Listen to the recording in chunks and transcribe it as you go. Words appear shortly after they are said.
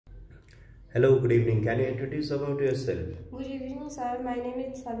Hello, good evening. Can you introduce about yourself? Good evening, sir. My name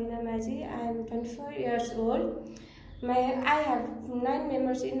is Sabina Majhi. I am 24 years old. I have 9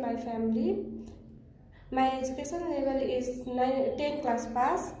 members in my family. My education level is 10 class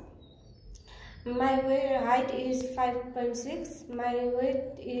pass. My height is 5.6. My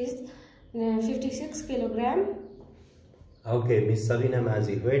weight is 56 kilogram. Okay, Miss Sabina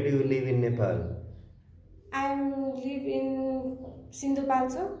Majhi, where do you live in Nepal? I live in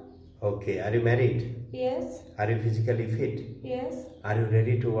Sindhupalcho. Okay, are you married? Yes. Are you physically fit? Yes. Are you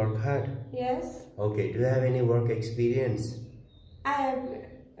ready to work hard? Yes. Okay, do you have any work experience? I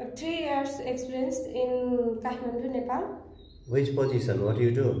have 3 years experience in Kathmandu, Nepal. Which position? What do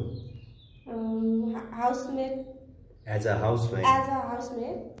you do? Housemaid. As a housemaid? As a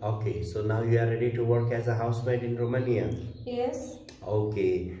housemaid. Okay, so now you are ready to work as a housemaid in Romania? Yes.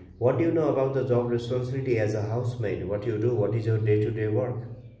 Okay, what do you know about the job responsibility as a housemaid? What you do? What is your day-to-day work?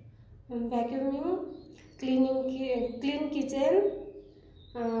 Vacuuming, clean kitchen,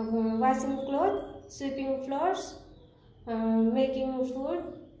 washing clothes, sweeping floors, making food,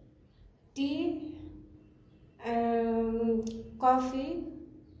 tea, coffee,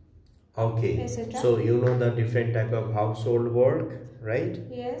 Okay, etc. so you know the different type of household work, right?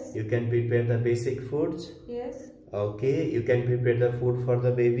 Yes. You can prepare the basic foods. Yes. Okay, you can prepare the food for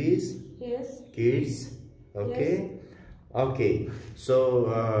the babies. Yes. Kids. Okay. Yes. Okay, so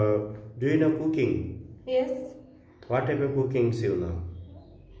do you know cooking? Yes. What type of cookings you know?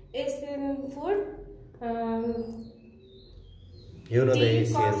 Asian food. You know the Tea,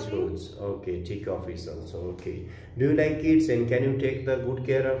 Asian coffee. foods. Okay, tea, coffees also. Okay. Do you like kids and can you take the good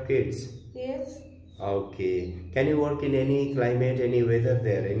care of kids? Yes. Okay. Can you work in any climate, any weather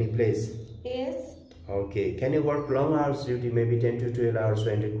there, any place? Yes. Okay. Can you work long hours duty, maybe 10 to 12 hours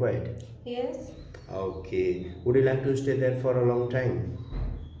when required? Yes. Okay. Would you like to stay there for a long time?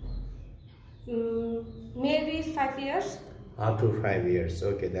 Maybe 5 years. Up to 5 years.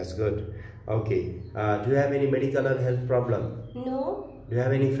 Okay, that's good. Okay. Do you have any medical or health problem? No. Do you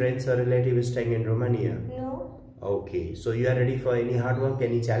have any friends or relatives staying in Romania? No. Okay. So you are ready for any hard work,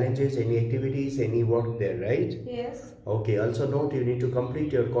 any challenges, any activities, any work there, right? Yes. Okay. Also note you need to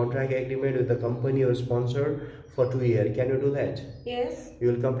complete your contract agreement with the company or sponsor for 2 years. Can you do that? Yes. You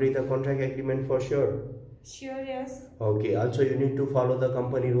will complete the contract agreement for sure. Sure, yes. Okay, also you need to follow the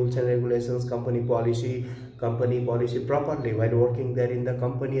company rules and regulations, company policy properly while working there in the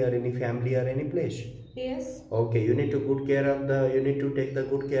company or any family or any place. Yes. Okay, you need to take the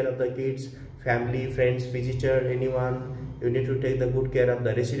good care of the kids, family, friends, visitor, anyone. You need to take the good care of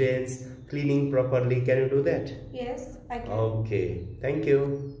the residents, cleaning properly. Can you do that? Yes, I can. Okay, thank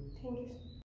you.